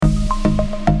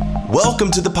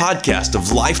Welcome to the podcast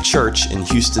of Life Church in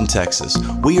Houston, Texas.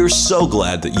 We are so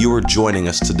glad that you are joining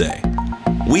us today.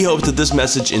 We hope that this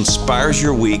message inspires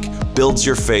your week, builds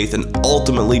your faith, and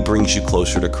ultimately brings you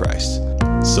closer to Christ.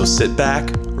 So sit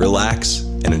back, relax,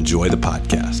 and enjoy the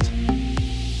podcast.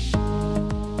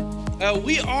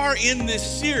 We are in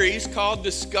this series called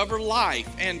Discover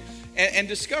Life, and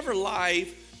Discover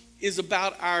Life is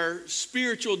about our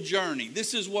spiritual journey.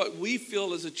 This is what we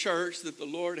feel as a church that the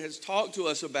Lord has talked to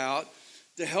us about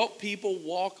to help people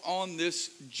walk on this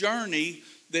journey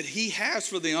that He has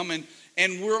for them,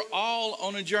 and we're all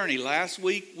on a journey. Last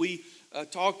week we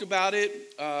talked about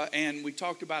it, and we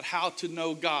talked about how to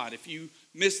know God. If you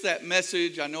missed that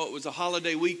message, I know it was a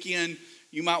holiday weekend.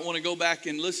 You might want to go back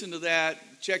and listen to that.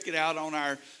 Check it out on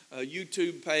our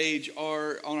YouTube page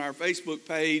or on our Facebook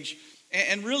page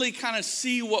and really kind of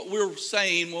see what we're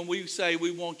saying when we say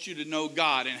we want you to know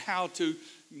God and how to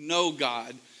know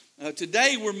God.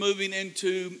 Today we're moving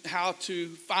into how to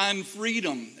find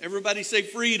freedom. Everybody say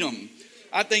freedom.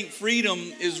 I think freedom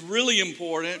is really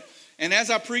important. And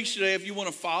as I preach today, if you want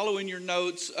to follow in your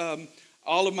notes,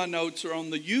 all of my notes are on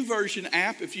the YouVersion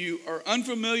app. If you are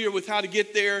unfamiliar with how to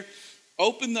get there,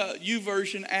 open the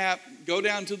YouVersion app, go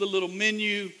down to the little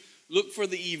menu, look for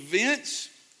the events.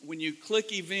 When you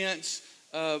click events,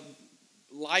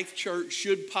 Life Church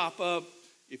should pop up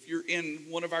if you're in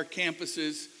one of our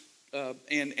campuses.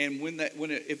 And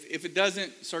if it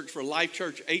doesn't, search for Life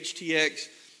Church HTX,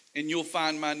 and you'll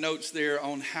find my notes there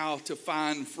on how to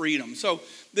find freedom. So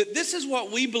this is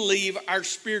what we believe our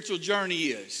spiritual journey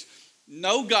is.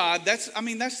 Know God. That's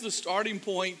the starting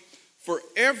point for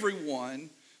everyone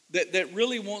that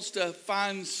really wants to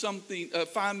find something,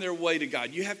 find their way to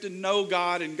God. You have to know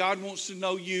God, and God wants to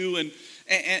know you,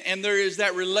 and there is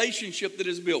that relationship that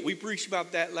is built. We preached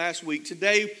about that last week.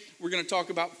 Today, we're going to talk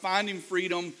about finding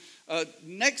freedom.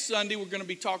 Next Sunday, we're going to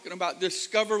be talking about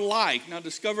Discover Life. Now,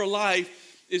 Discover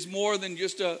Life is more than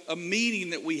just a meeting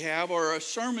that we have or a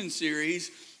sermon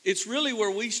series. It's really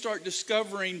where we start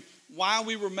discovering why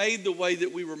we were made the way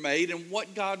that we were made and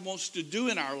what God wants to do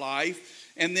in our life.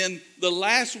 And then the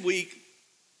last week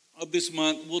of this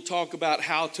month, we'll talk about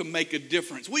how to make a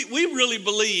difference. We really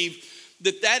believe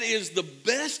that is the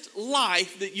best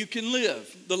life that you can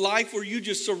live. The life where you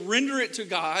just surrender it to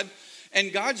God,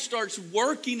 and God starts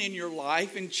working in your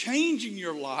life and changing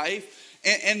your life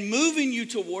and moving you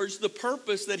towards the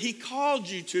purpose that He called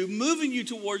you to, moving you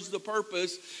towards the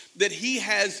purpose that He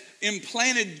has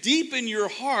implanted deep in your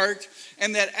heart,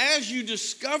 and that as you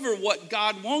discover what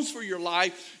God wants for your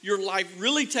life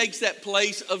really takes that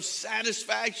place of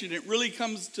satisfaction. It really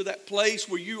comes to that place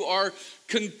where you are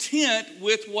content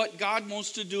with what God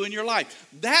wants to do in your life.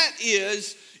 That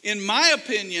is, in my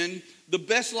opinion, the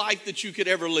best life that you could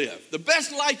ever live. The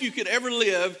best life you could ever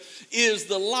live is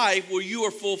the life where you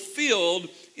are fulfilled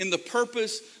in the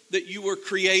purpose that you were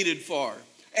created for.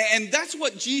 And that's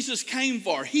what Jesus came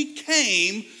for. He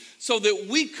came so that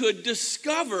we could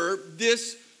discover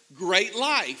this great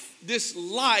life, this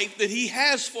life that He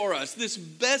has for us, this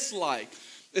best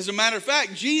life. As a matter of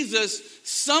fact, Jesus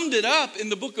summed it up in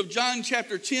the book of John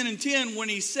chapter 10 and 10 when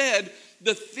He said,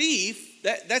 the thief,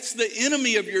 that's the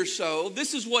enemy of your soul.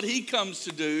 This is what he comes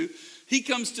to do. He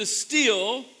comes to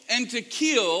steal and to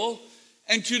kill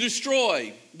and to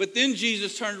destroy. But then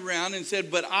Jesus turned around and said,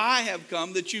 but I have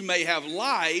come that you may have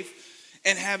life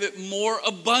and have it more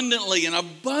abundantly, an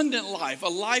abundant life, a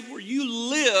life where you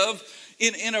live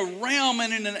in a realm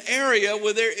and in an area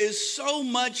where there is so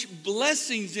much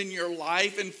blessings in your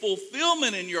life and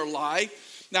fulfillment in your life.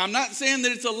 Now, I'm not saying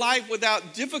that it's a life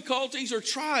without difficulties or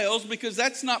trials, because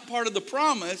that's not part of the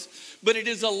promise, but it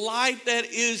is a life that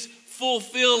is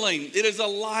fulfilling. It is a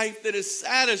life that is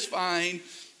satisfying,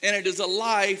 and it is a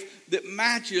life that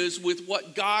matches with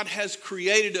what God has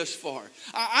created us for.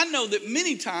 I know that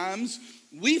many times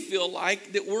we feel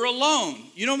like that we're alone.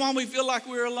 You know why we feel like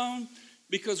we're alone?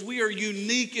 Because we are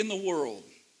unique in the world.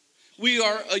 We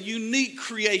are a unique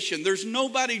creation. There's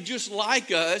nobody just like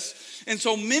us. And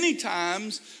so many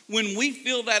times when we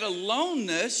feel that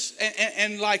aloneness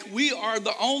and like we are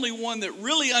the only one that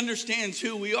really understands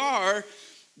who we are,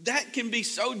 that can be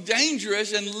so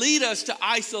dangerous and lead us to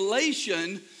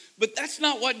isolation. But that's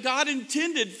not what God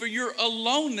intended for your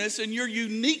aloneness and your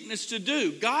uniqueness to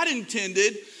do. God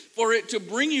intended for it to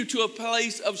bring you to a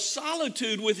place of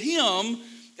solitude with Him,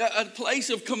 a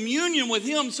place of communion with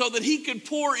Him, so that He could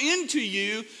pour into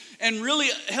you and really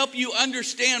help you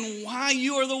understand why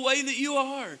you are the way that you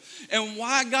are and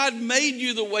why God made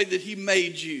you the way that He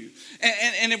made you.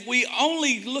 And if we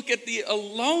only look at the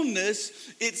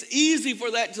aloneness, it's easy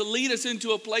for that to lead us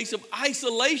into a place of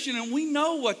isolation, and we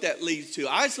know what that leads to.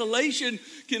 Isolation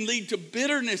can lead to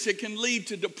bitterness. It can lead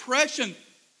to depression,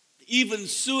 even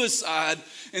suicide.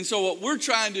 And so what we're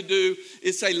trying to do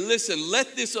is say, listen,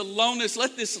 let this aloneness,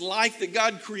 let this life that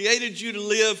God created you to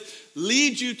live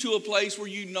lead you to a place where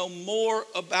you know more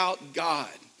about God.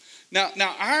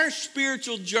 Now our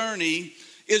spiritual journey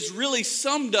is really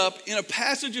summed up in a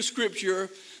passage of scripture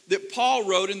that Paul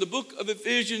wrote in the book of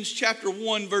Ephesians chapter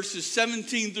 1, verses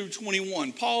 17 through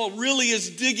 21. Paul really is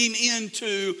digging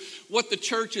into what the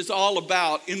church is all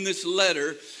about in this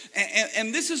letter.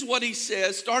 And this is what he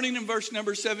says, starting in verse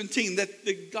number 17, that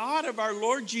the God of our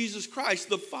Lord Jesus Christ,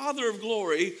 the Father of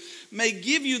glory, may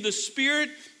give you the spirit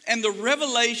and the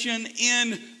revelation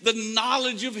in the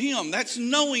knowledge of him. That's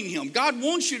knowing him. God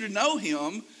wants you to know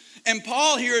him. And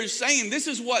Paul here is saying this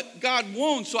is what God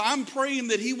wants. So I'm praying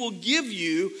that he will give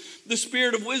you the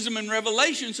spirit of wisdom and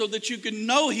revelation so that you can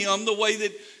know him the way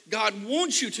that God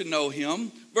wants you to know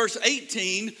him. Verse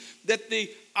 18, that the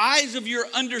eyes of your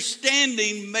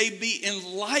understanding may be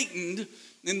enlightened.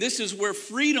 And this is where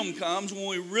freedom comes, when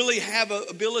we really have an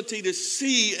ability to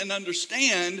see and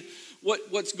understand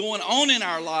what's going on in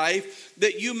our life,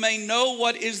 that you may know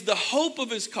what is the hope of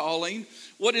his calling,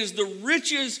 what is the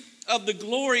riches of the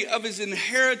glory of his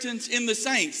inheritance in the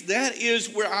saints. That is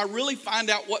where I really find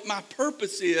out what my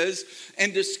purpose is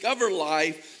and discover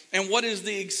life, and what is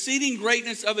the exceeding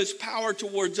greatness of his power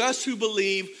towards us who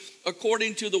believe,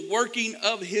 according to the working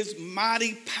of his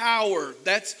mighty power.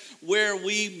 That's where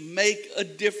we make a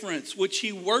difference, which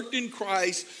he worked in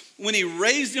Christ when he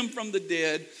raised him from the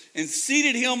dead and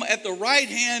seated him at the right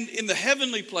hand in the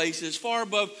heavenly places, far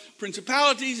above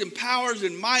principalities and powers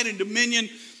and might and dominion,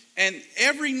 and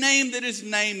every name that is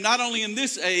named, not only in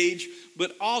this age,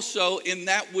 but also in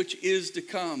that which is to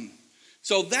come.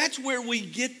 So that's where we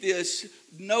get this: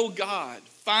 know God,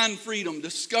 find freedom,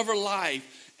 discover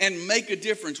life, and make a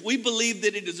difference. We believe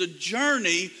that it is a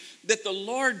journey that the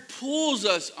Lord pulls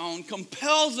us on,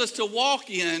 compels us to walk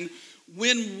in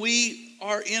when we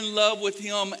are in love with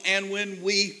him and when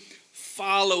we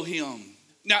follow him.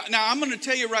 Now I'm going to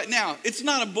tell you right now, it's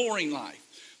not a boring life.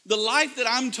 The life that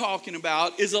I'm talking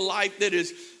about is a life that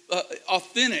is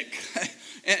authentic.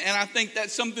 And I think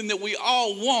that's something that we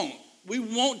all want. We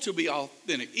want to be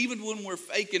authentic. Even when we're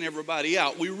faking everybody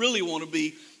out, we really want to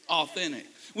be authentic.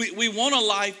 We want a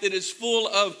life that is full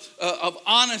of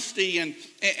honesty and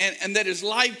that is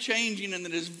life-changing and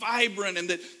that is vibrant and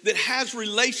that has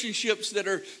relationships that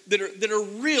are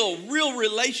real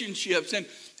relationships.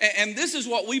 And this is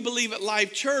what we believe at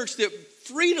Life Church, that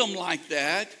freedom like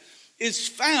that is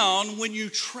found when you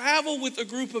travel with a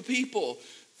group of people.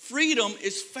 Freedom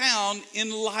is found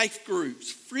in life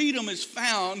groups. Freedom is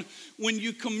found when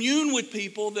you commune with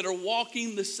people that are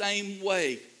walking the same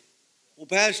way. Well,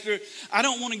 Pastor, I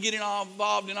don't want to get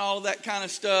involved in all of that kind of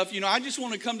stuff. I just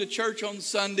want to come to church on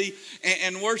Sunday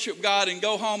and worship God and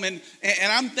go home. And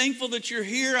I'm thankful that you're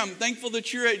here. I'm thankful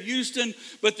that you're at Houston.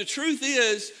 But the truth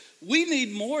is, we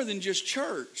need more than just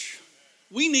church.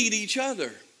 We need each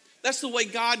other. That's the way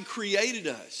God created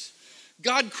us.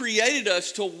 God created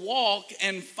us to walk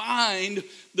and find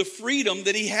the freedom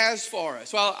that he has for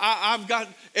us. Well, I've got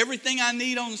everything I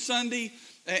need on Sunday,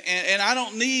 and I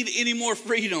don't need any more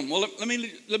freedom. Well, let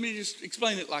me just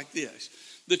explain it like this.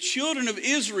 The children of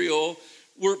Israel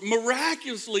were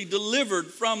miraculously delivered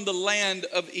from the land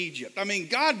of Egypt. I mean,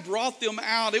 God brought them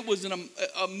out. It was an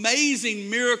amazing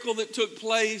miracle that took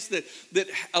place that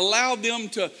allowed them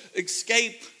to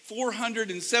escape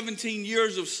 417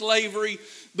 years of slavery.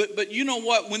 But you know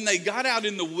what? When they got out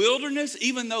in the wilderness,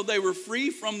 even though they were free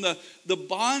from the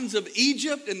bonds of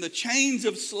Egypt and the chains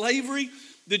of slavery,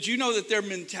 did you know that their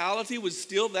mentality was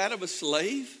still that of a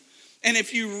slave? And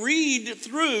if you read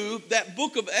through that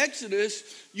book of Exodus,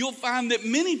 you'll find that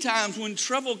many times when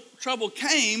trouble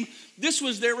came, this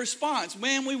was their response.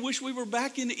 Man, we wish we were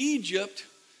back in Egypt.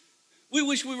 We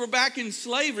wish we were back in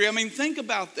slavery. I mean, think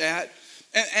about that.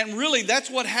 And really, that's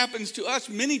what happens to us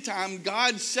many times.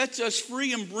 God sets us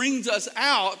free and brings us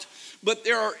out. But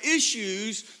there are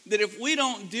issues that if we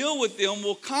don't deal with them,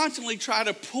 will constantly try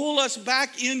to pull us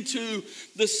back into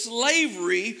the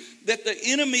slavery that the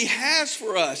enemy has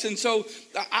for us. And so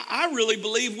I really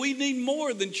believe we need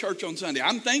more than church on Sunday.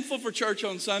 I'm thankful for church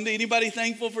on Sunday. Anybody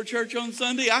thankful for church on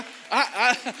Sunday?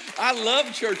 I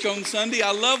love church on Sunday.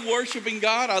 I love worshiping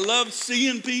God. I love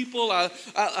seeing people.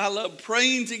 I love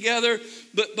praying together.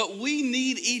 But we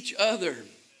need each other.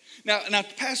 Now,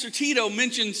 Pastor Tito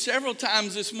mentioned several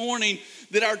times this morning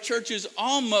that our church is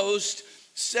almost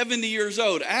 70 years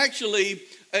old. Actually,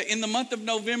 in the month of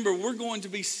November, we're going to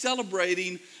be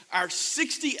celebrating our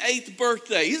 68th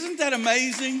birthday. Isn't that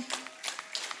amazing?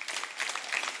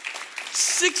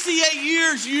 68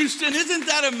 years, Houston. Isn't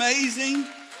that amazing?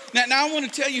 Now I want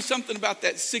to tell you something about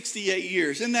that 68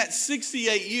 years. In that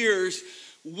 68 years,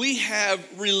 we have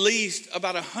released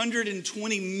about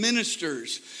 120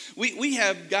 ministers. We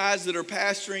have guys that are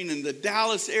pastoring in the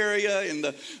Dallas area, in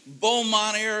the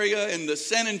Beaumont area, in the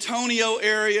San Antonio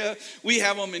area. We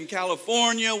have them in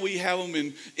California. We have them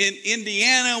in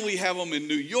Indiana. We have them in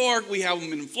New York. We have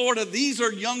them in Florida. These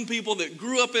are young people that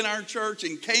grew up in our church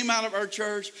and came out of our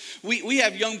church. We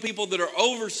have young people that are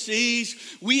overseas.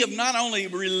 We have not only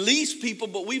released people,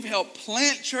 but we've helped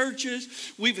plant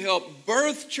churches. We've helped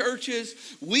birth churches.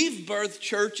 We've birthed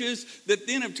churches that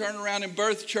then have turned around and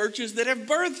birthed churches that have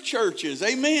birthed churches.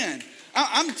 Amen.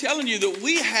 I'm telling you that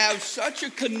we have such a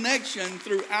connection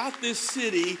throughout this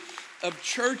city of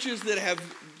churches that have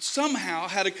somehow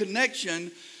had a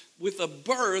connection with a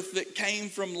birth that came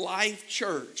from Life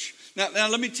Church. Now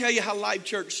let me tell you how Life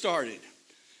Church started.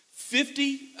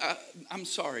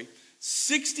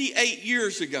 68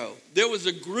 years ago, there was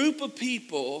a group of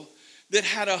people that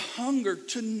had a hunger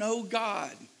to know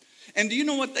God. And do you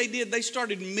know what they did? They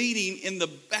started meeting in the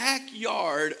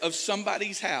backyard of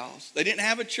somebody's house. They didn't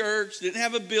have a church, didn't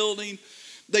have a building.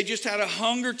 They just had a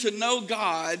hunger to know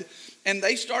God, and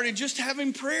they started just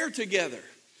having prayer together.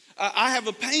 I have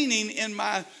a painting in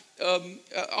my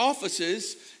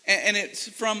offices, and it's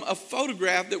from a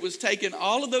photograph that was taken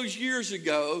all of those years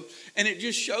ago, and it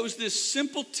just shows this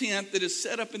simple tent that is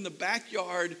set up in the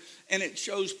backyard, and it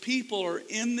shows people are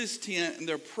in this tent, and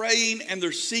they're praying, and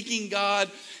they're seeking God.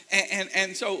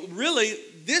 And so really,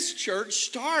 this church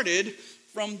started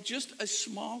from just a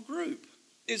small group.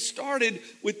 It started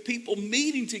with people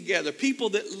meeting together,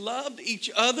 people that loved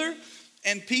each other,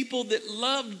 and people that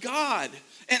loved God.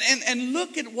 And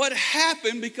look at what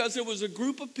happened, because there was a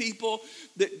group of people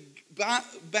that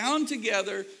bound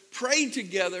together, prayed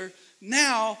together.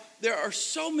 Now, there are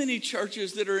so many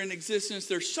churches that are in existence.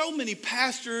 There's so many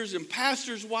pastors and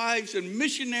pastors' wives and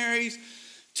missionaries.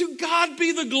 To God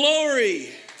be the glory.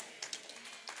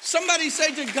 Somebody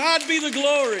say, to God be the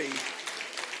glory.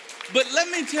 But let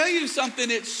me tell you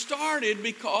something. It started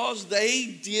because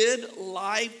they did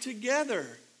life together.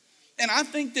 And I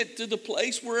think that to the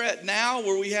place we're at now,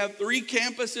 where we have 3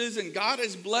 campuses and God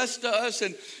has blessed us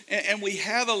and we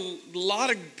have a lot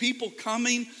of people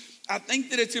coming, I think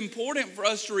that it's important for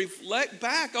us to reflect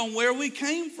back on where we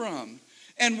came from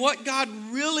and what God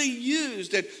really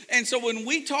used. And so when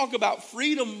we talk about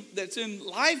freedom that's in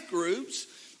life groups,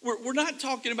 we're not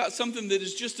talking about something that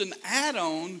is just an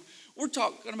add-on. We're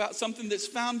talking about something that's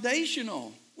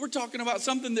foundational. We're talking about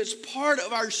something that's part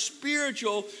of our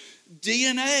spiritual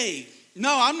DNA.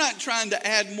 No, I'm not trying to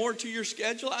add more to your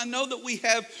schedule. I know that we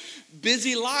have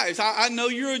busy lives. I know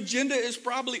your agenda is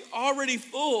probably already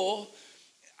full.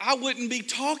 I wouldn't be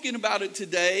talking about it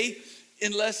today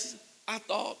unless I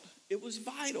thought it was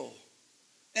vital.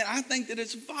 And I think that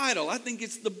it's vital. I think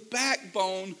it's the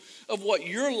backbone of what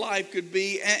your life could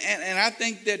be. And I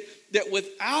think that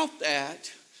without that,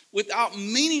 without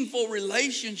meaningful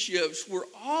relationships, we're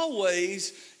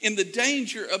always in the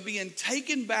danger of being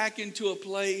taken back into a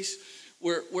place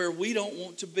where we don't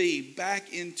want to be,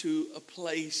 back into a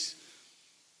place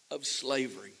of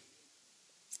slavery.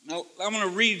 Now, I'm going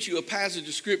to read you a passage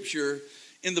of scripture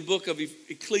in the book of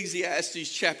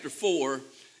Ecclesiastes chapter 4.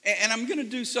 And I'm going to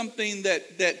do something that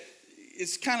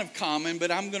is kind of common, but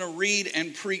I'm going to read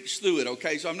and preach through it,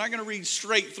 okay? So I'm not going to read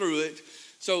straight through it.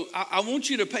 So I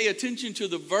want you to pay attention to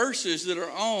the verses that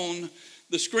are on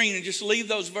the screen and just leave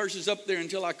those verses up there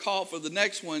until I call for the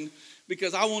next one,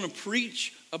 because I want to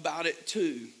preach about it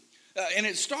too. And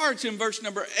it starts in verse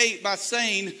number 8 by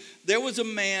saying, there was a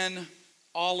man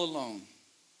all alone.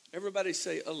 Everybody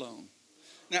say alone.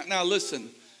 Now listen,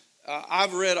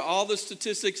 I've read all the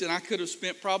statistics, and I could have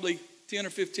spent probably 10 or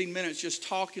 15 minutes just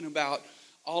talking about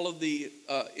all of the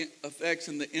effects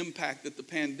and the impact that the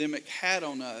pandemic had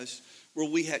on us, where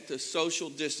we had to social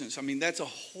distance. I mean, that's a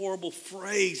horrible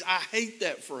phrase. I hate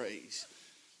that phrase.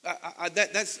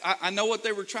 I know what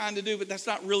they were trying to do, but that's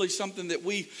not really something that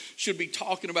we should be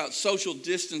talking about, social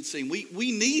distancing. We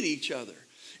need each other.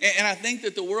 And I think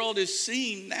that the world is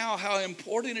seeing now how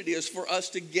important it is for us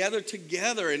to gather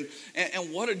together, and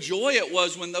what a joy it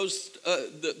was when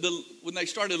when they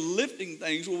started lifting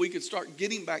things, where we could start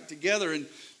getting back together.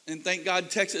 And thank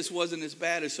God Texas wasn't as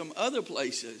bad as some other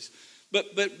places.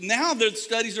 But now the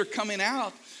studies are coming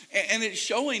out, and it's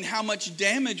showing how much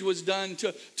damage was done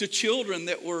to children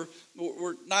that were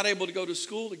not able to go to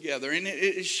school together. And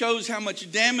it shows how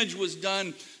much damage was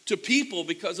done to people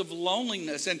because of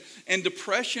loneliness and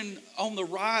depression on the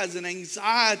rise, and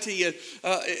anxiety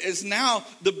is now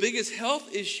the biggest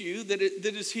health issue that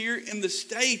is here in the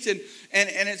States, and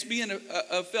it's being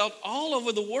felt all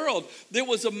over the world. There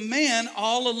was a man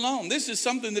all alone. This is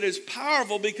something that is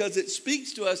powerful because it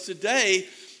speaks to us today,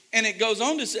 and it goes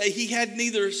on to say he had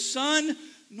neither son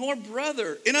nor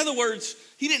brother. In other words,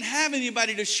 he didn't have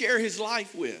anybody to share his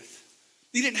life with.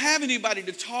 He didn't have anybody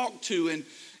to talk to.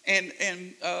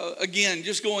 And again,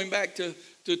 just going back to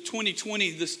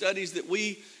 2020, the studies that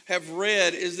we have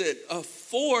read is that a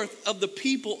fourth of the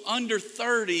people under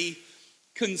 30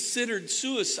 considered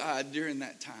suicide during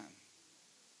that time.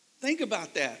 Think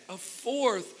about that. A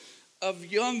fourth of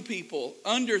young people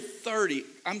under 30.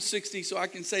 I'm 60, so I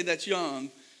can say that's young.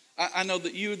 I know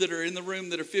that you that are in the room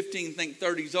that are 15 think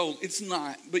 30 is old. It's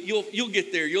not, but you'll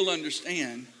get there. You'll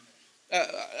understand.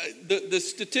 The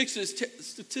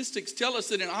statistics tell us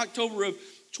that in October of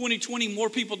 2020,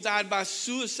 more people died by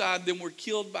suicide than were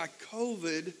killed by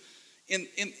COVID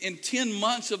in 10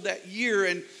 months of that year.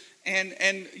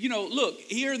 And you know, look,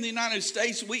 here in the United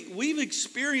States, we've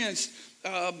experienced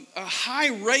a high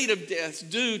rate of deaths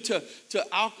due to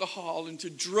alcohol and to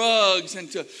drugs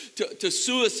and to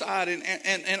suicide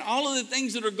and all of the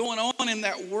things that are going on in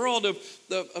that world of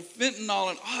fentanyl.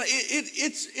 And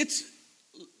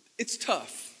it's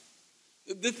tough.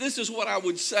 This is what I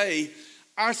would say.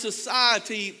 Our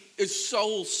society is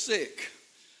soul sick.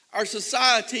 Our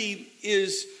society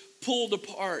is pulled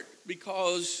apart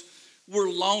because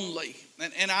we're lonely.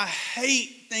 And I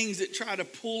hate things that try to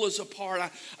pull us apart.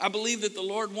 I believe that the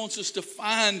Lord wants us to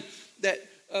find that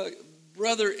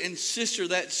brother and sister,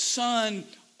 that son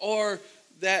or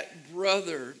that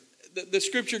brother. The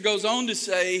scripture goes on to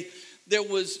say there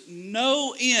was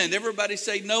no end. Everybody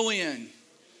say no end.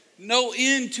 No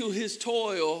end to his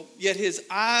toil, yet his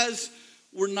eyes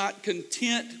were not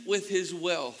content with his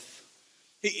wealth.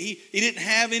 He didn't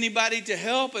have anybody to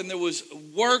help, and there was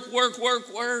work.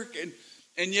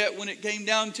 And yet when it came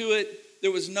down to it,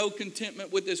 there was no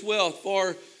contentment with his wealth.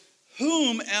 For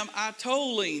whom am I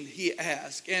tolling, he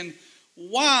asked, and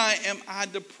why am I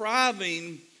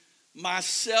depriving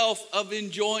myself of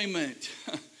enjoyment?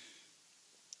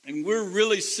 And we're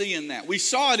really seeing that. We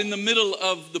saw it in the middle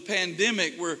of the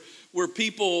pandemic where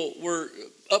people were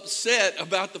upset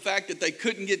about the fact that they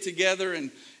couldn't get together,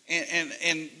 and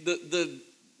the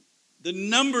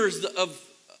numbers of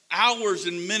hours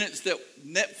and minutes that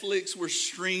Netflix were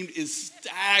streamed is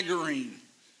staggering.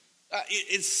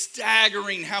 It's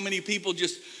staggering how many people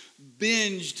just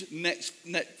binged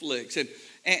Netflix.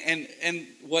 And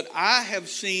what I have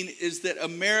seen is that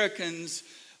Americans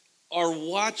are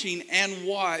watching and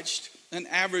watched an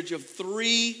average of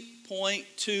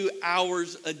 3.2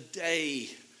 hours a day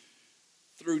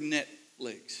through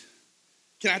Netflix.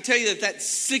 Can I tell you that that's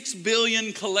 6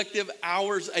 billion collective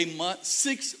hours a month?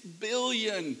 6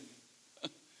 billion.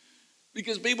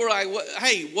 Because people are like,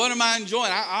 hey, what am I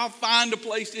enjoying? I'll find a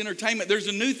place to entertainment. There's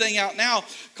a new thing out now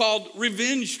called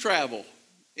revenge travel.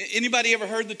 Anybody ever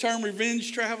heard the term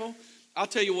revenge travel? I'll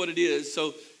tell you what it is.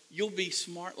 So you'll be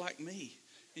smart like me.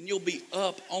 And you'll be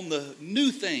up on the new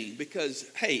thing because,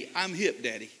 hey, I'm hip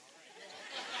daddy.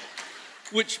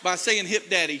 Which by saying hip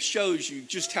daddy shows you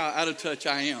just how out of touch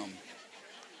I am.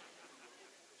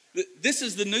 This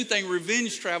is the new thing,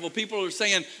 revenge travel. People are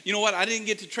saying, you know what, I didn't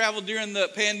get to travel during the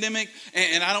pandemic,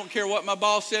 and I don't care what my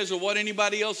boss says or what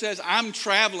anybody else says, I'm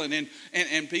traveling.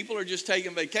 And people are just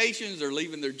taking vacations, they're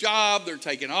leaving their job, they're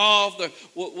taking off,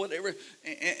 whatever.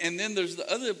 And then there's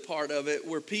the other part of it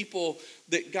where people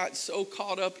that got so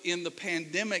caught up in the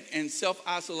pandemic and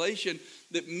self-isolation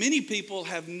that many people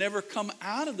have never come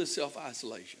out of the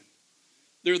self-isolation.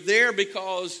 They're there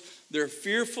because they're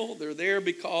fearful. They're there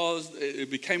because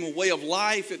it became a way of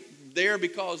life. They're there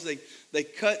because they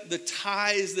cut the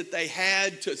ties that they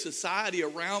had to society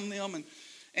around them. And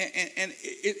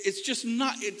it's just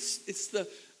not,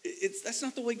 that's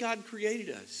not the way God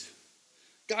created us.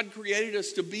 God created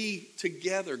us to be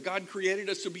together. God created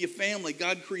us to be a family.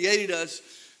 God created us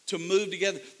to move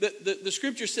together. The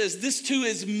scripture says this too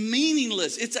is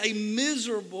meaningless. It's a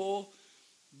miserable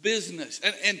business.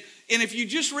 And if you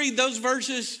just read those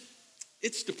verses,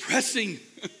 it's depressing.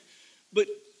 But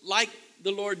like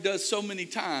the Lord does so many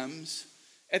times,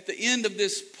 at the end of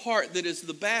this part that is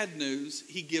the bad news,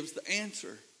 he gives the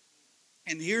answer.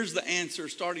 And here's the answer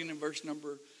starting in verse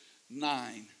number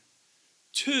 9.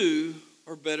 2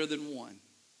 are better than 1.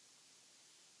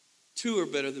 2 are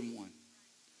better than 1.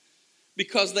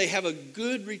 because they have a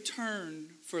good return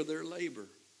for their labor.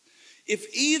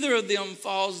 If either of them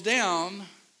falls down,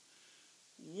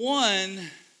 one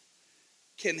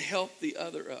can help the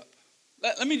other up.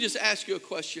 Let me just ask you a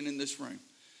question in this room.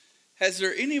 Has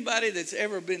there anybody that's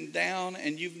ever been down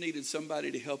and you've needed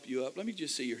somebody to help you up? Let me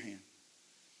just see your hand.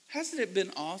 Hasn't it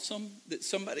been awesome that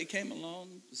somebody came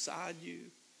along beside you?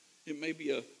 It may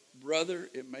be a brother,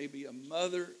 it may be a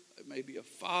mother, it may be a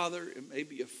father, it may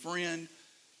be a friend,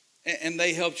 and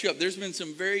they helped you up. There's been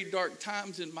some very dark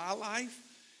times in my life,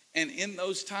 and in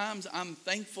those times, I'm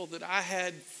thankful that I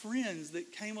had friends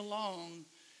that came along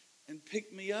and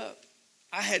picked me up.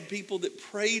 I had people that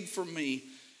prayed for me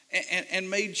and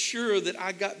made sure that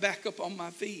I got back up on my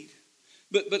feet.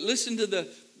 But listen to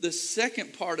the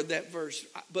second part of that verse.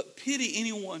 But pity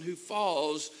anyone who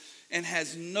falls and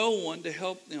has no one to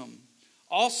help them.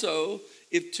 Also,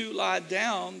 if two lie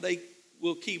down, they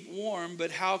will keep warm,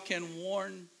 but how can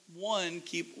one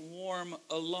keep warm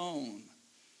alone?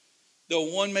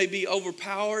 Though one may be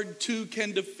overpowered, two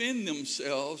can defend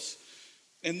themselves.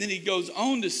 And then he goes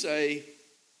on to say,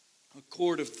 a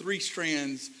cord of 3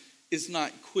 strands is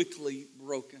not quickly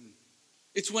broken.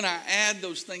 It's when I add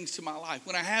those things to my life.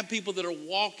 When I have people that are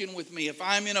walking with me. If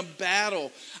I'm in a battle,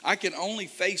 I can only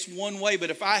face one way.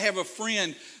 But if I have a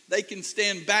friend, they can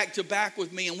stand back to back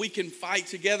with me and we can fight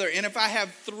together. And if I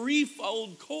have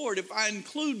threefold cord, if I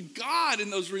include God in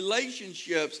those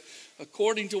relationships,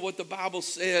 according to what the Bible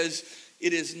says,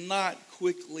 it is not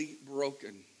quickly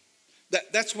broken.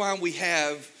 That's why we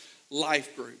have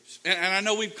life groups. And I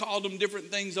know we've called them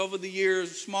different things over the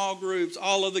years, small groups,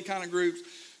 all other kind of groups.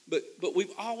 But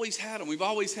we've always had them. We've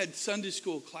always had Sunday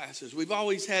school classes. We've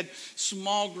always had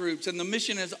small groups. And the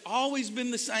mission has always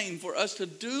been the same, for us to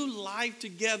do life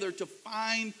together to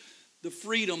find the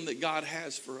freedom that God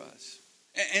has for us.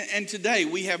 And today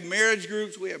we have marriage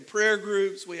groups, we have prayer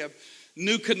groups, we have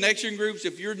new connection groups.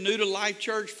 If you're new to Life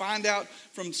Church, find out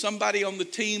from somebody on the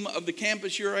team of the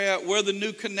campus you're at where the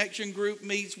new connection group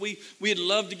meets. We'd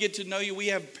love to get to know you. We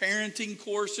have parenting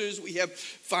courses. We have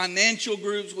financial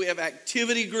groups. We have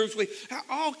activity groups. We have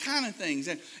all kind of things.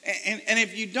 And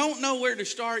if you don't know where to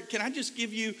start, can I just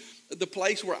give you the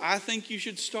place where I think you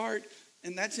should start?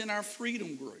 And that's in our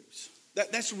freedom groups.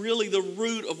 That's really the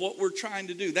root of what we're trying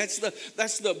to do. That's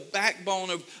the backbone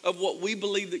of what we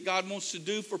believe that God wants to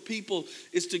do for people,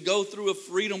 is to go through a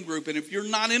freedom group. And if you're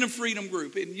not in a freedom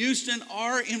group in Houston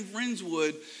or in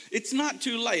Friendswood, it's not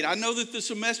too late. I know that the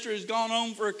semester has gone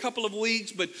on for a couple of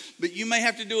weeks, but you may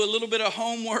have to do a little bit of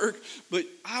homework. But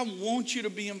I want you to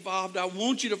be involved. I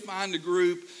want you to find a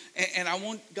group, and I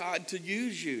want God to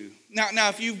use you. Now,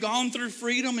 if you've gone through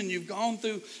freedom and you've gone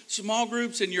through small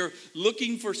groups and you're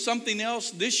looking for something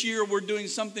else, this year we're doing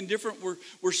something different.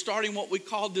 We're starting what we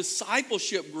call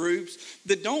discipleship groups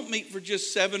that don't meet for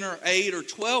just 7 or 8 or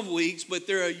 12 weeks, but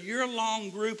they're a year-long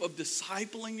group of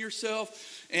discipling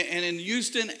yourself. And in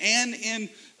Houston and in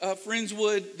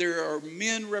Friendswood, there are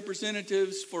men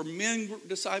representatives for men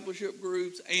discipleship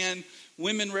groups and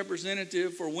women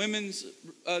representative for women's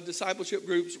discipleship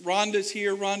groups. Rhonda's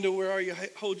here. Rhonda, where are you?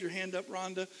 Hold your hand up,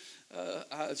 Rhonda.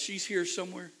 She's here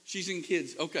somewhere. She's in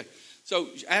kids. Okay. So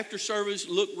after service,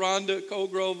 look Rhonda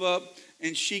Colgrove up,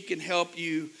 and she can help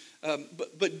you.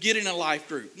 But get in a life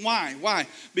group. Why? Why?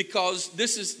 Because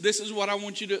this is what I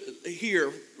want you to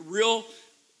hear. Real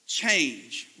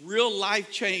change, real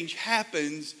life change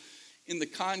happens in the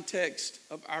context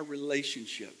of our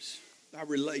relationships. Our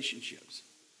relationships.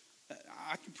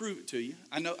 I can prove it to you.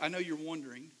 I know you're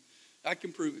wondering. I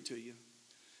can prove it to you.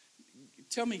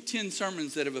 Tell me 10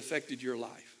 sermons that have affected your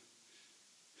life.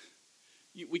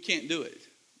 We can't do it.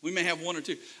 We may have 1 or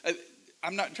 2.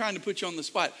 I'm not trying to put you on the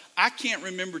spot. I can't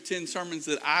remember 10 sermons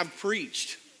that I've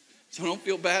preached, so don't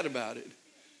feel bad about it.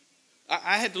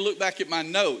 I had to look back at my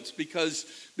notes because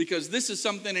this is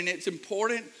something, and it's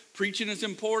important. Preaching is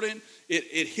important.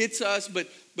 It hits us, but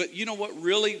you know what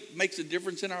really makes a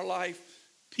difference in our life?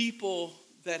 People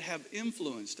that have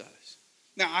influenced us.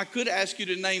 Now, I could ask you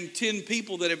to name 10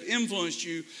 people that have influenced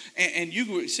you, and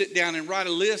you would sit down and write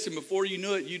a list, and before you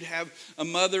knew it, you'd have a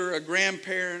mother, a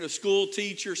grandparent, a school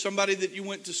teacher, somebody that you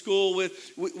went to school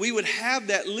with. We would have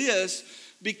that list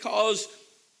because,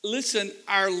 listen,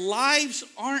 our lives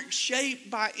aren't shaped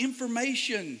by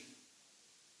information.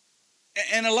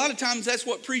 And a lot of times that's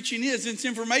what preaching is. It's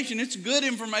information. It's good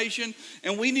information,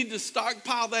 and we need to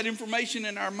stockpile that information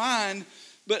in our mind.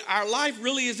 But our life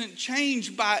really isn't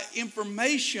changed by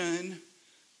information.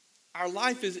 Our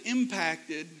life is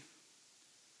impacted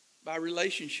by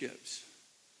relationships.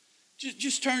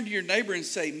 Just turn to your neighbor and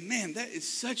say, man, that is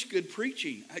such good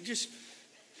preaching.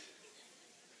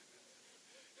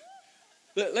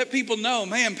 Let people know,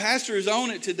 man, Pastor is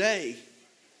on it today.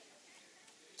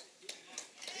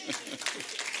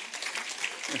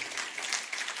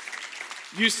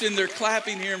 Houston, they're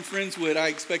clapping here in Friendswood. I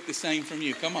expect the same from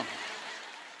you. Come on.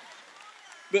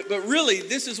 But really,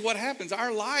 this is what happens.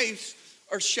 Our lives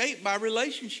are shaped by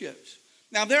relationships.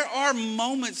 Now, there are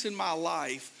moments in my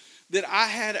life that I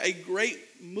had a great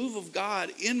move of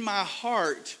God in my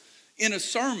heart in a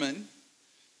sermon,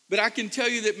 but I can tell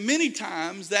you that many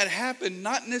times that happened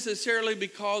not necessarily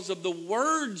because of the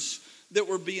words that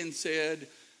were being said,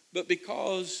 but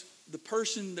because the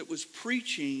person that was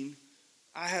preaching,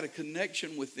 I had a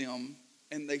connection with them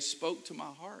and they spoke to my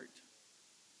heart.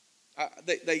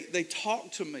 They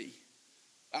talked to me.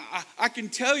 I can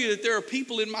tell you that there are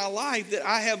people in my life that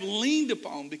I have leaned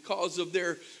upon because of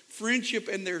their friendship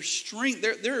and their strength.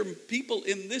 There are people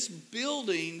in this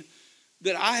building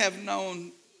that I have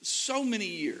known so many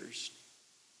years,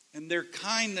 and their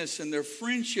kindness and their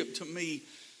friendship to me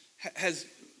has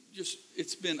just,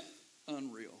 it's been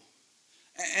unreal.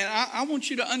 And I want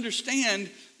you to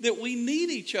understand that we need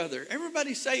each other.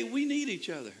 Everybody say, we need each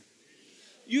other.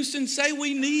 Houston, say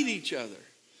we need each other.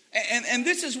 And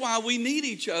this is why we need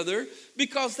each other,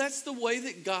 because that's the way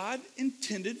that God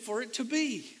intended for it to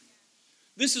be.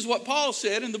 This is what Paul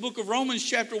said in the book of Romans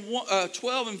chapter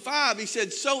 12 and 5. He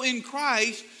said, so in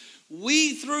Christ,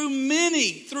 we through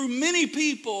many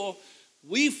people,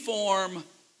 we form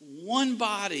one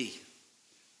body,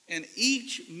 and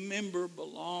each member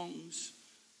belongs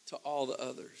to all the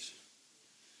others.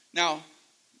 Now,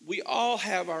 we all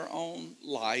have our own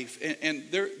life, and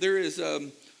there is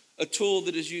a tool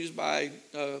that is used by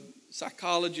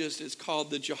psychologists. It's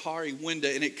called the Johari window,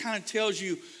 and it kind of tells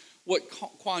you what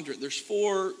quadrant. There's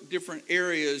 4 different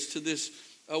areas to this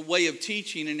way of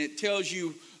teaching, and it tells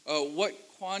you what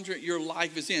quadrant your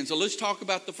life is in. So let's talk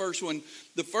about the first one.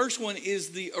 The first one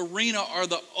is the arena or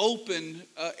the open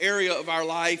area of our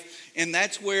life, and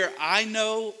that's where I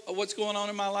know what's going on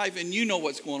in my life and you know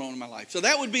what's going on in my life. So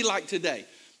that would be like today.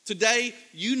 Today,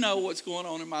 you know what's going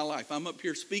on in my life. I'm up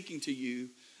here speaking to you,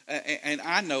 and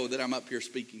I know that I'm up here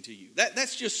speaking to you.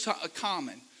 That's just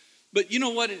common. But you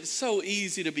know what? It's so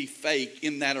easy to be fake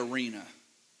in that arena.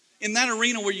 In that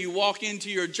arena where you walk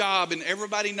into your job and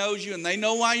everybody knows you and they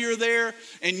know why you're there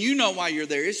and you know why you're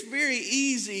there. It's very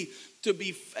easy to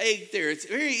be fake there. It's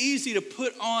very easy to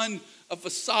put on a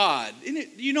facade. Isn't it?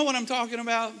 You know what I'm talking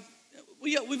about?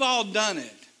 We've all done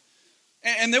it.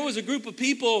 And there was a group of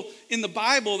people in the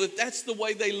Bible that's the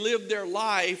way they lived their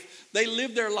life. They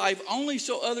lived their life only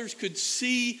so others could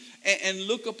see and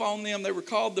look upon them. They were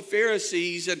called the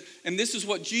Pharisees. And this is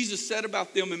what Jesus said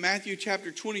about them in Matthew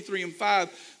chapter 23 and 5.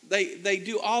 They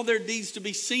do all their deeds to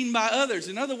be seen by others.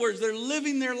 In other words, they're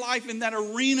living their life in that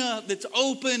arena that's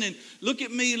open. And look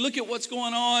at me, look at what's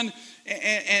going on.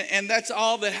 And that's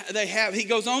all that they have. He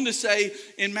goes on to say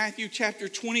in Matthew chapter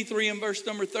 23 and verse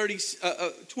number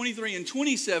 23 and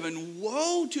 27,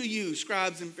 woe to you,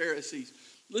 scribes and Pharisees.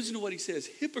 Listen to what he says.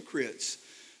 Hypocrites,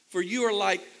 for you are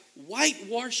like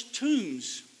whitewashed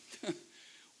tombs.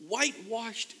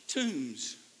 Whitewashed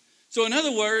tombs. So in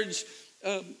other words,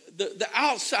 the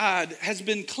outside has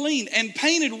been cleaned and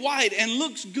painted white and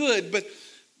looks good,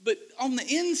 but on the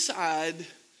inside,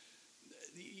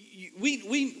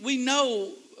 we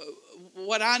know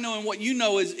what I know and what you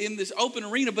know is in this open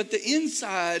arena, but the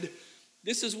inside,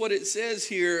 this is what it says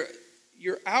here.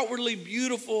 You're outwardly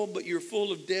beautiful, but you're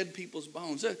full of dead people's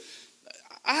bones.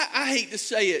 I hate to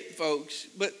say it, folks,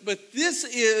 but this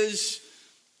is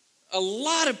a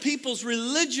lot of people's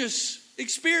religious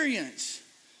experience.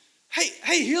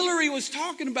 Hey, Hillary was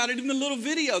talking about it in the little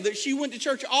video that she went to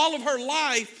church all of her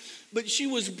life, but she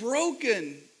was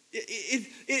broken.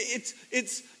 It's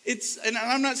and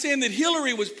I'm not saying that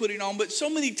Hillary was putting on, but so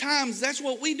many times that's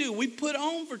what we do. We put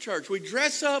on for church. We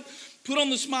dress up, put on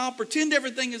the smile, pretend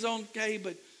everything is okay,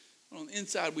 but on the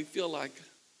inside we feel like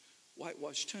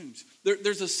whitewashed tombs.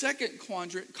 There's a second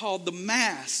quadrant called the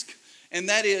mask, and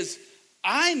that is,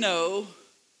 I know,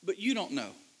 but you don't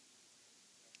know.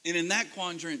 And in that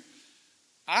quadrant,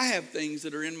 I have things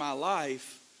that are in my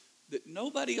life that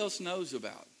nobody else knows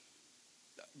about.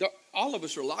 All of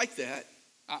us are like that.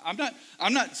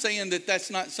 I'm not saying that that's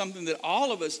not something that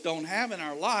all of us don't have in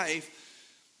our life.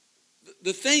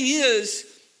 The thing is,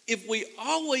 if we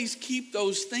always keep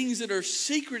those things that are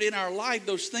secret in our life,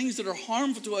 those things that are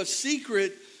harmful to us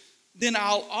secret, then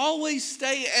I'll always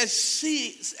stay as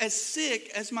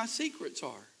sick as my secrets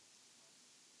are.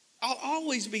 I'll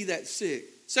always be that sick.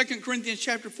 2 Corinthians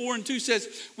chapter 4 and 2 says,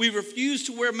 we refuse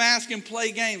to wear masks and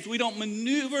play games. We don't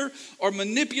maneuver or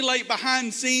manipulate behind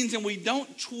the scenes, and we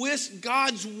don't twist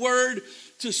God's word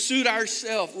to suit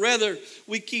ourselves. Rather,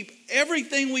 we keep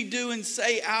everything we do and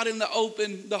say out in the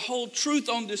open, the whole truth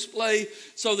on display,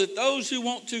 so that those who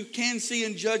want to can see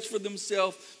and judge for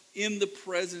themselves in the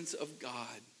presence of God.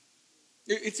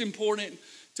 It's important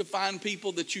to find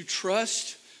people that you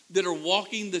trust, that are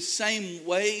walking the same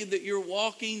way that you're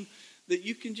walking, that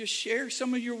you can just share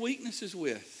some of your weaknesses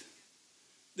with.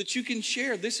 That you can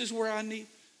share, this is where I need,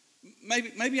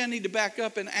 maybe I need to back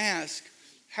up and ask,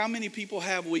 how many people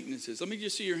have weaknesses? Let me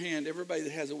just see your hand, everybody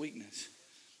that has a weakness.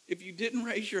 If you didn't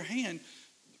raise your hand,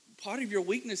 part of your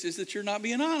weakness is that you're not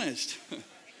being honest.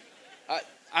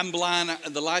 I'm blind,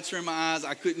 the lights are in my eyes,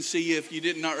 I couldn't see you if you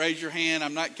did not raise your hand.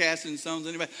 I'm not casting stones on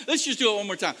anybody. Let's just do it one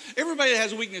more time. Everybody that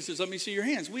has weaknesses, let me see your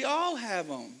hands. We all have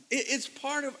them. It's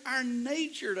part of our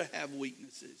nature to have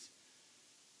weaknesses.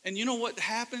 And you know what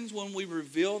happens when we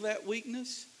reveal that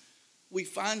weakness? We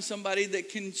find somebody that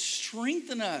can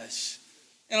strengthen us.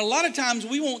 And a lot of times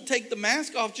we won't take the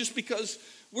mask off just because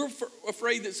we're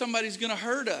afraid that somebody's going to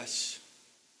hurt us.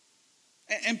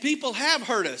 And people have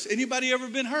hurt us. Anybody ever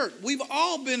been hurt? We've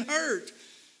all been hurt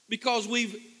because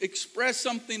we've expressed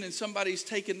something and somebody's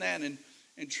taken that and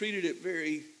treated it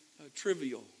very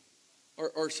trivial.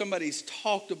 Or somebody's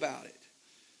talked about it.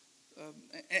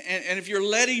 And if you're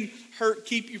letting hurt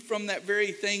keep you from that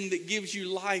very thing that gives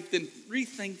you life, then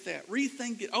rethink that.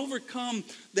 Rethink it. Overcome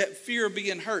that fear of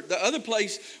being hurt. The other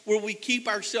place where we keep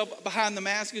ourselves behind the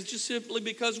mask is just simply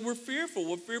because we're fearful.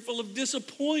 We're fearful of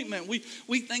disappointment. We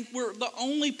think we're the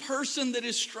only person that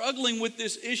is struggling with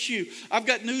this issue. I've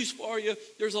got news for you.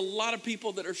 There's a lot of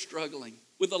people that are struggling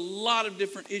with a lot of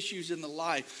different issues in their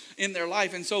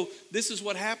life. And so this is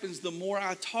what happens. The more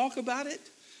I talk about it,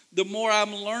 the more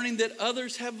I'm learning that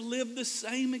others have lived the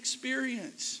same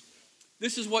experience.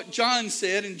 This is what John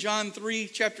said in John 3,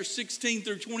 chapter 16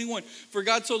 through 21. For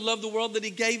God so loved the world that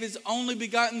he gave his only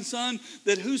begotten Son,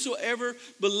 that whosoever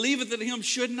believeth in him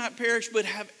should not perish, but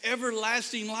have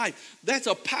everlasting life. That's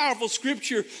a powerful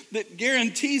scripture that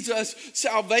guarantees us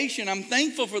salvation. I'm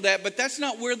thankful for that, but that's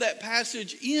not where that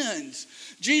passage ends.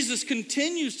 Jesus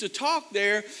continues to talk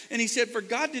there, and he said, for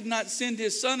God did not send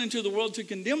his Son into the world to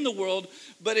condemn the world,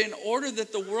 but in order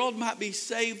that the world might be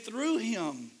saved through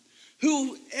him.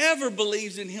 Whoever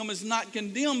believes in him is not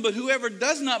condemned, but whoever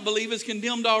does not believe is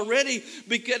condemned already,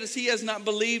 because he has not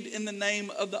believed in the name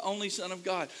of the only Son of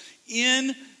God.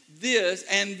 In this,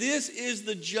 and this is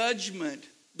the judgment,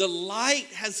 the light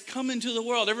has come into the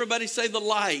world. Everybody say the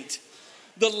light.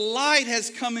 The light has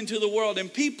come into the world,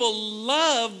 and people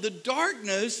love the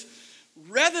darkness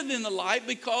rather than the light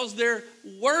because their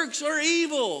works are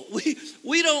evil.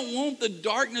 We don't want the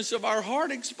darkness of our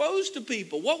heart exposed to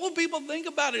people. What will people think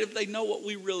about it if they know what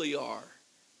we really are?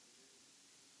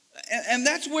 And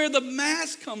that's where the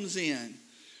mask comes in.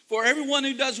 For everyone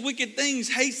who does wicked things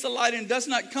hates the light and does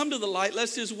not come to the light,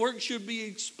 lest his work should be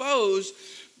exposed.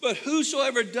 But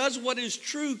whosoever does what is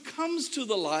true comes to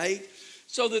the light,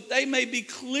 so that it may be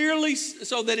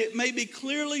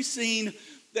clearly seen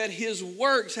that his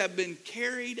works have been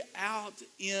carried out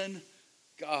in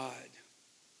God.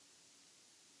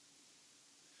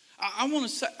 I want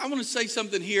to say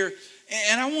something here,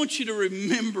 and I want you to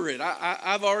remember it.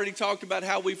 I've already talked about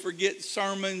how we forget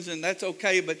sermons, and that's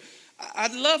okay, but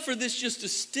I'd love for this just to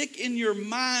stick in your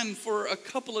mind for a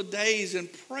couple of days and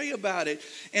pray about it.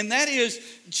 And that is,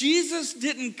 Jesus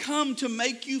didn't come to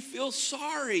make you feel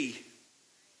sorry.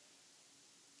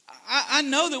 I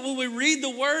know that when we read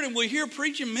the word and we hear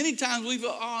preaching, many times we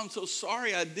feel, oh, I'm so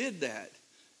sorry I did that.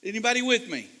 Anybody with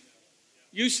me?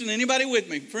 Houston, anybody with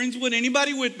me? Friendswood,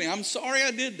 anybody with me? I'm sorry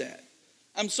I did that.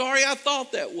 I'm sorry I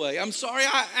thought that way. I'm sorry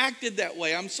I acted that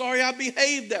way. I'm sorry I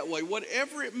behaved that way.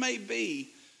 Whatever it may be.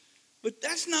 But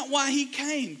that's not why he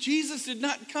came. Jesus did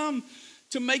not come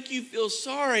to make you feel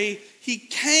sorry. He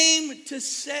came to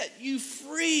set you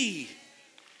free.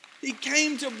 He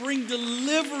came to bring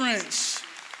deliverance.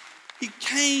 He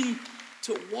came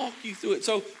to walk you through it.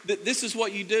 So this is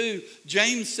what you do.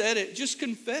 James said it. Just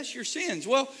confess your sins.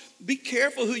 Well, be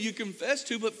careful who you confess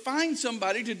to, but find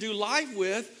somebody to do life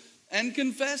with and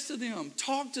confess to them.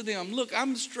 Talk to them. Look,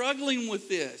 I'm struggling with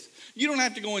this. You don't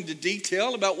have to go into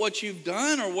detail about what you've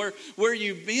done or where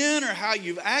you've been or how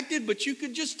you've acted, but you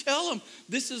could just tell them,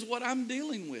 this is what I'm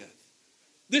dealing with.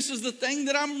 This is the thing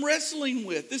that I'm wrestling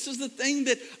with. This is the thing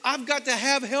that I've got to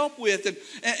have help with.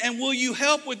 And will you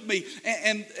help with me?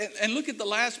 And look at the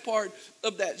last part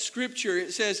of that scripture.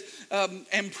 It says,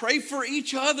 and pray for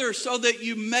each other so that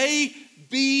you may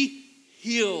be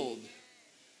healed.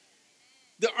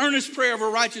 The earnest prayer of a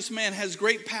righteous man has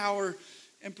great power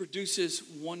and produces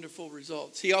wonderful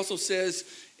results. He also says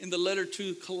in the letter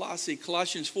to Colossians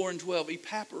 4:12,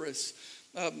 Epaphras,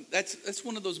 That's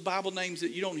one of those Bible names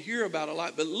that you don't hear about a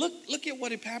lot. But look at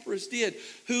what Epaphras did,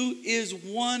 who is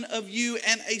one of you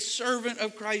and a servant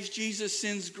of Christ Jesus,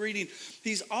 sends greeting.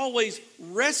 He's always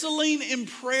wrestling in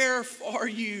prayer for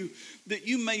you, that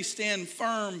you may stand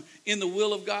firm in the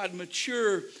will of God,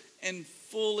 mature and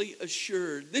fully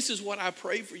assured. This is what I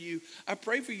pray for you. I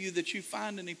pray for you that you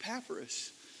find an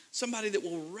Epaphras, somebody that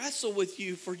will wrestle with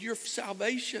you for your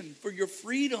salvation, for your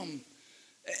freedom.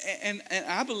 And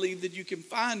I believe that you can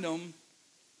find them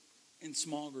in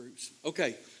small groups.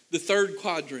 Okay, the third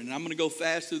quadrant, and I'm going to go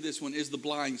fast through this one, is the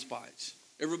blind spots.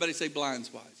 Everybody say blind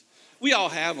spots. We all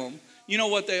have them. You know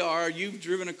what they are. You've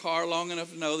driven a car long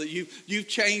enough to know that you've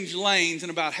changed lanes,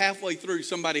 and about halfway through,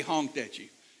 somebody honked at you.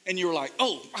 And you were like,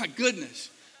 oh, my goodness,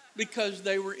 because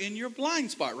they were in your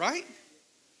blind spot, right?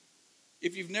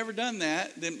 If you've never done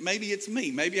that, then maybe it's me.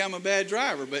 Maybe I'm a bad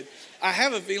driver, but I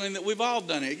have a feeling that we've all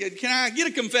done it. Can I get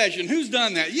a confession? Who's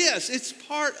done that? Yes, it's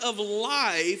part of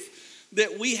life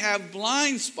that we have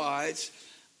blind spots.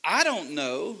 I don't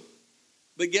know,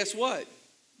 but guess what?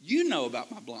 You know about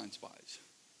my blind spots.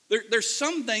 There's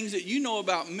some things that you know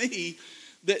about me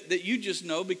that you just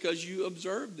know because you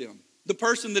observed them. The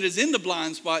person that is in the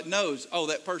blind spot knows, oh,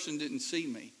 that person didn't see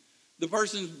me. The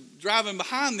person driving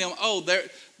behind them, oh,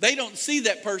 they don't see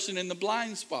that person in the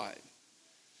blind spot.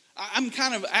 I'm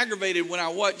kind of aggravated when I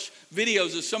watch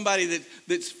videos of somebody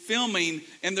that's filming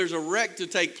and there's a wreck to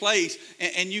take place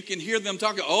and you can hear them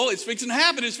talking, oh, it's fixing to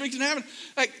happen, it's fixing to happen.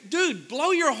 Like, dude,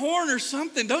 blow your horn or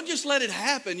something. Don't just let it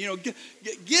happen. You know,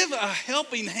 give a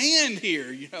helping hand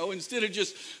here, you know, instead of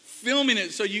just filming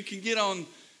it so you can get on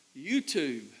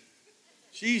YouTube.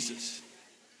 Jesus.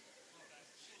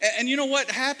 And you know what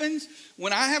happens?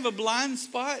 When I have a blind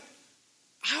spot,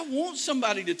 I want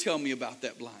somebody to tell me about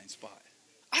that blind spot.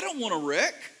 I don't want to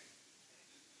wreck.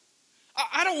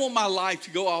 I don't want my life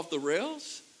to go off the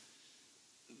rails.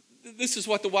 This is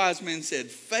what the wise man said.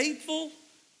 Faithful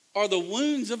are the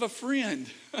wounds of a friend.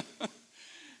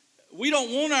 We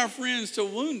don't want our friends to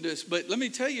wound us, but let me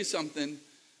tell you something.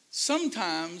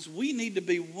 Sometimes we need to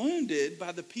be wounded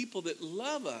by the people that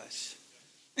love us.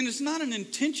 And it's not an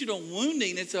intentional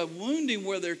wounding. It's a wounding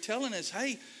where they're telling us,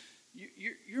 hey,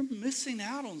 you're missing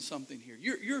out on something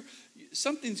here.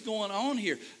 Something's going on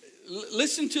here.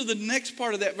 Listen to the next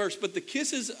part of that verse. But the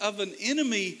kisses of an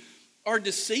enemy are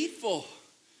deceitful.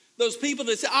 Those people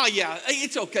that say, oh, yeah, hey,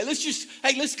 it's okay.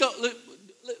 Let's go.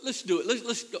 Let's do it.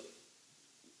 Let's go.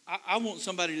 I want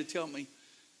somebody to tell me,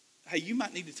 hey, you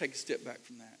might need to take a step back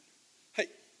from that. Hey,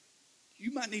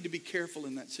 you might need to be careful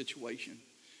in that situation.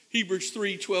 Hebrews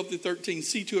 3:12-13,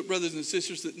 see to it, brothers and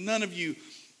sisters, that none of you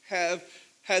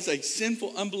has a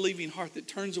sinful, unbelieving heart that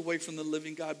turns away from the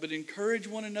living God, but encourage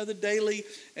one another daily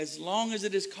as long as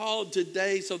it is called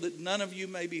today, so that none of you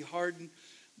may be hardened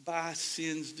by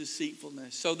sin's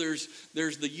deceitfulness. So there's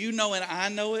the you know and I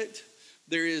know it.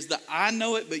 There is the I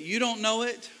know it, but you don't know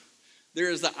it. There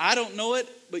is the I don't know it,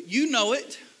 but you know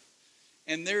it.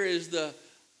 And there is the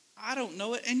I don't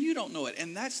know it and you don't know it.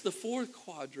 And that's the fourth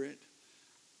quadrant,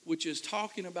 which is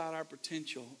talking about our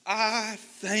potential. I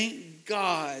thank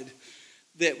God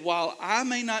that while I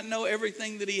may not know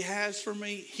everything that he has for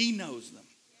me, he knows them.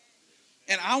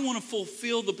 And I want to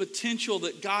fulfill the potential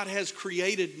that God has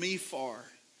created me for.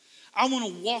 I want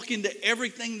to walk into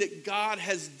everything that God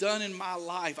has done in my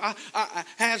life,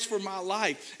 has for my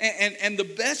life. And the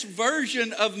best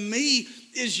version of me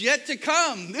is yet to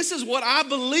come. This is what I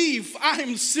believe. I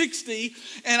am 60,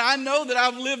 and I know that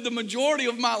I've lived the majority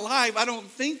of my life. I don't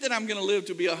think that I'm going to live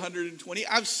to be 120.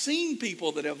 I've seen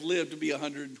people that have lived to be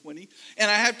 120,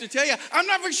 and I have to tell you, I'm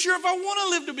not for sure if I want to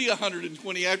live to be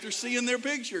 120 after seeing their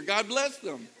picture. God bless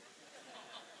them.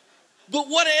 But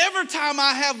whatever time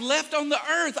I have left on the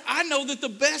earth, I know that the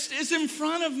best is in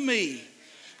front of me,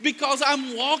 because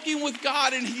I'm walking with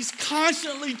God and he's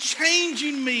constantly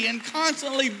changing me and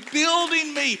constantly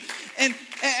building me.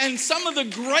 And some of the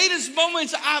greatest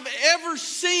moments I've ever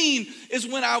seen is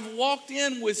when I've walked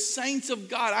in with saints of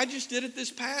God. I just did it this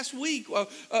past week.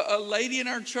 A lady in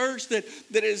our church that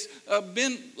has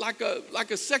been like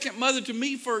a second mother to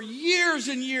me for years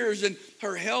and years, and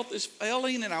her health is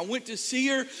failing, and I went to see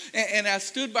her, and I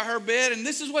stood by her bed, and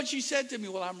this is what she said to me: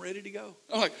 well, I'm ready to go.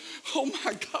 I'm like, oh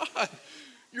my God,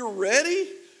 you're ready?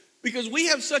 Because we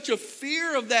have such a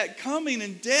fear of that coming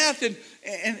and death,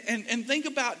 and think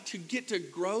about to get to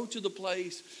grow to the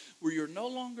place where you're no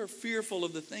longer fearful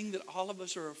of the thing that all of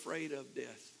us are afraid of,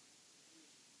 death.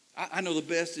 I know the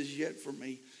best is yet for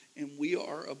me, and we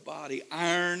are a body.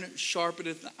 Iron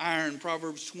sharpeneth iron,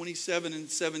 Proverbs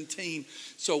 27:17.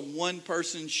 So one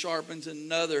person sharpens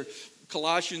another.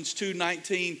 Colossians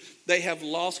 2:19, they have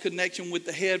lost connection with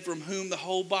the head, from whom the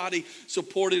whole body,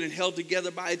 supported and held together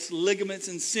by its ligaments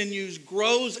and sinews,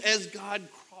 grows as God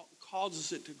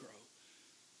causes it to grow.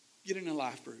 Get in a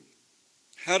life group.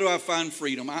 How do I find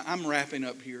freedom? I'm wrapping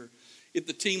up here. If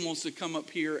the team wants to come up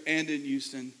here and in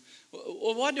Houston,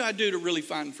 well, what do I do to really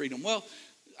find freedom? Well,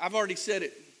 I've already said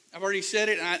it.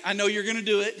 And I know you're going to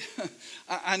do it.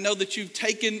 I know that you've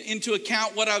taken into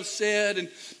account what I've said,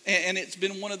 and it's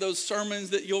been one of those sermons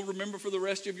that you'll remember for the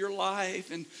rest of your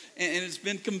life, and it's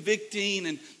been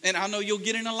convicting, and I know you'll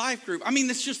get in a life group. I mean,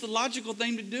 it's just the logical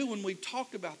thing to do when we've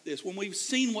talked about this, when we've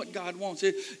seen what God wants.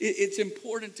 It's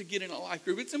important to get in a life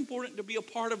group. It's important to be a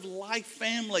part of Life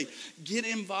Family. Get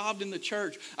involved in the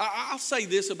church. I'll say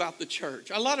this about the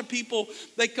church. A lot of people,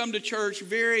 they come to church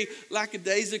very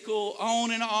lackadaisical,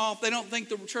 on and off. They don't think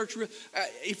the church,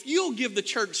 if you'll give the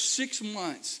church 6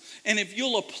 months, and if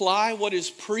you'll apply what is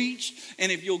preached,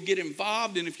 and if you'll get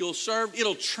involved, and if you'll serve,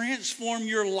 it'll transform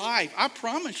your life. I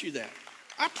promise you that.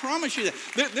 I promise you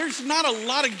that. There's not a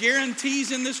lot of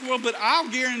guarantees in this world, but I'll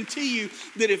guarantee you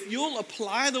that if you'll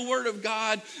apply the Word of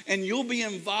God and you'll be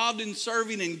involved in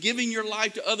serving and giving your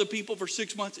life to other people for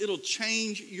 6 months, it'll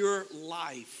change your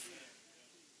life.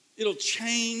 It'll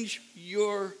change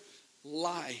your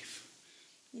life.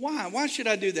 Why? Why should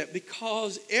I do that?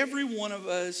 Because every one of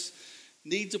us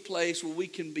needs a place where we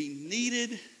can be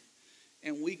needed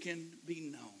and we can be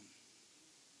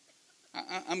known.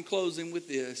 I'm closing with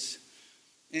this.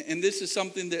 And this is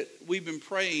something that we've been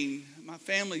praying. My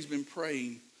family's been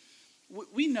praying.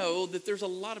 We know that there's a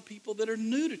lot of people that are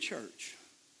new to church.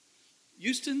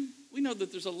 Houston, we know that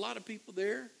there's a lot of people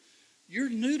there. You're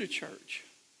new to church.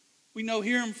 We know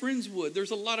here in Friendswood,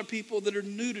 there's a lot of people that are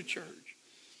new to church.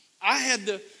 I had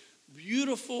the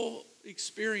beautiful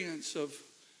experience of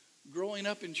growing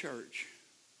up in church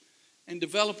and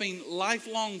developing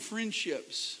lifelong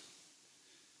friendships.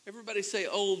 Everybody say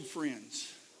old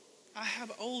friends. I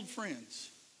have old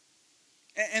friends.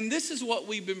 And this is what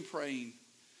we've been praying.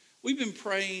 We've been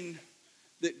praying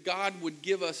that God would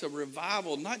give us a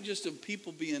revival, not just of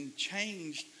people being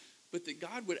changed, but that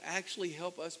God would actually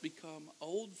help us become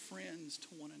old friends to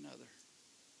one another.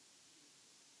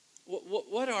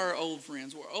 What are old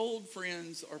friends? Well, old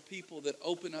friends are people that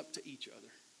open up to each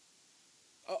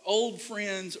other. Old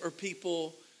friends are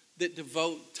people that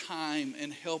devote time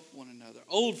and help one another.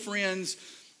 Old friends,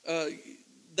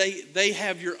 they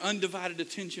have your undivided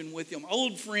attention with them.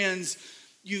 Old friends,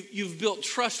 you've built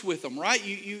trust with them, right?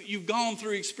 You've gone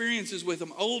through experiences with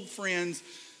them. Old friends,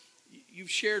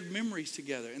 you've shared memories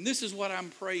together. And this is what I'm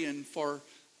praying for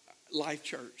Life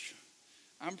Church.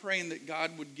 I'm praying that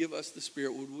God would give us the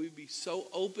Spirit. Would we be so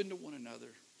open to one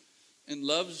another and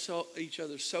love each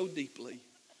other so deeply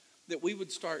that we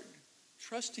would start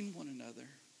trusting one another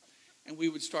and we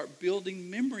would start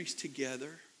building memories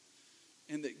together,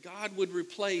 and that God would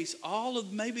replace all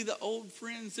of maybe the old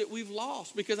friends that we've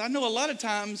lost. Because I know a lot of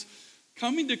times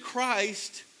coming to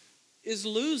Christ is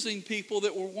losing people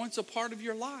that were once a part of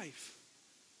your life.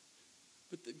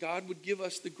 But that God would give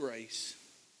us the grace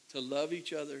to love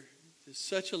each other to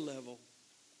such a level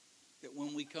that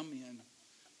when we come in,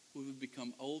 we would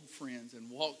become old friends and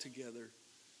walk together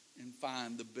and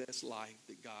find the best life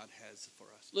that God has for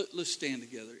us. Let's stand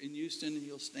together. In Houston,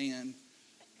 you'll stand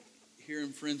here in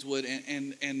Friendswood.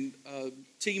 And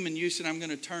team in Houston, I'm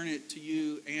going to turn it to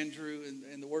you, Andrew,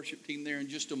 and the worship team there in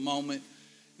just a moment.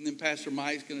 And then Pastor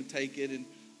Mike's going to take it, and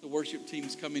the worship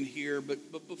team's coming here. But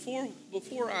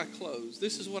before I close,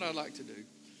 this is what I'd like to do.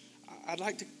 I'd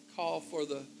like to call for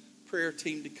the prayer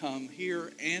team to come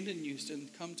here and in Houston,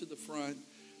 come to the front,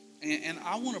 and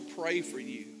I want to pray for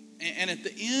you. And at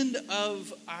the end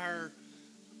of our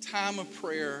time of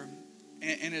prayer,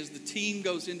 and as the team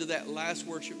goes into that last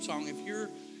worship song, if you're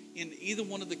in either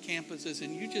one of the campuses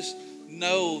and you just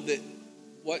know that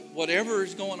whatever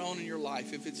is going on in your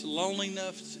life, if it's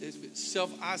loneliness, if it's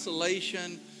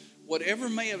self-isolation, whatever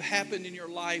may have happened in your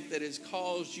life that has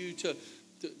caused you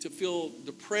to feel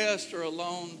depressed or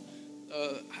alone,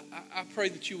 I pray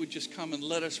that you would just come and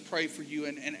let us pray for you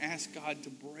and ask God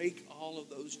to break all of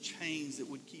those chains that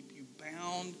would keep you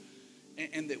bound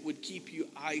and that would keep you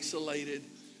isolated,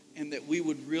 and that we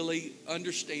would really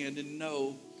understand and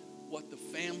know what the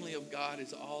family of God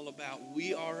is all about.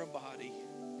 We are a body.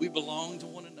 We belong to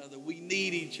one another. We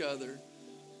need each other.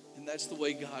 And that's the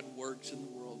way God works in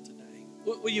the world today.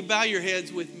 Will you bow your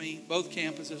heads with me, both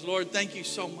campuses? Lord, thank you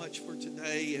so much for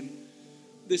today. And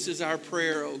this is our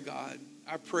prayer, oh God.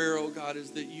 Our prayer, oh God,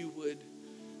 is that you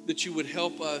would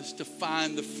help us to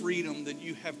find the freedom that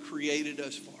you have created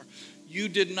us for. You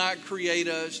did not create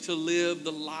us to live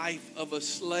the life of a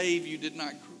slave. You did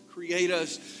not create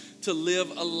us to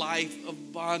live a life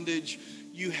of bondage.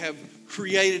 You have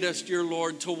created us, dear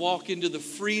Lord, to walk into the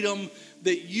freedom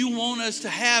that you want us to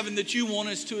have and that you want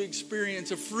us to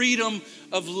experience, a freedom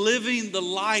of living the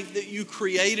life that you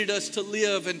created us to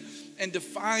live, and to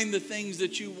find the things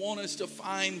that you want us to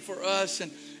find for us,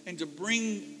 and to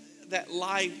bring that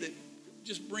life that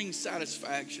just brings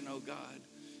satisfaction, oh God.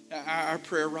 Our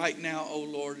prayer right now, oh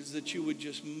Lord, is that you would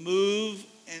just move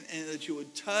and that you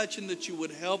would touch and that you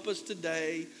would help us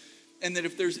today. And that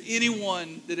if there's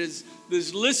anyone that is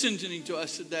listening to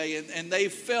us today and they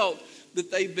felt that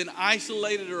they've been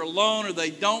isolated or alone or they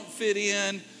don't fit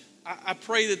in, I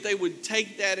pray that they would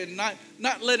take that and not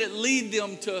let it lead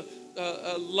them to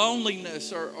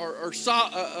loneliness or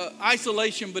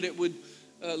isolation, but it would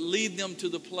lead them to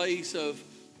the place of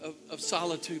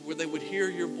solitude where they would hear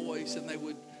your voice and they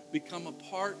would become a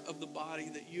part of the body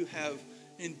that you have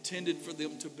intended for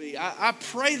them to be. I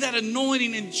pray that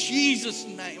anointing in Jesus'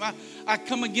 name. I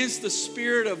come against the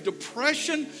spirit of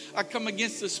depression. I come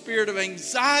against the spirit of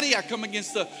anxiety. I come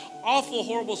against the awful,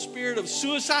 horrible spirit of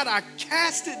suicide. I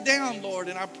cast it down, Lord,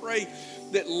 and I pray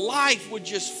that life would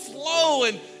just flow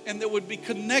and there would be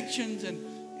connections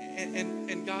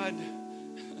and God,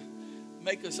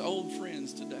 make us old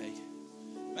friends today.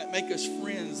 Make us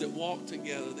friends that walk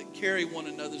together, that carry one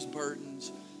another's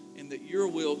burdens, and that your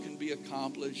will can be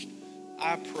accomplished.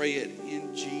 I pray it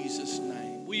in Jesus'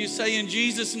 name. Will you say in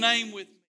Jesus' name with me?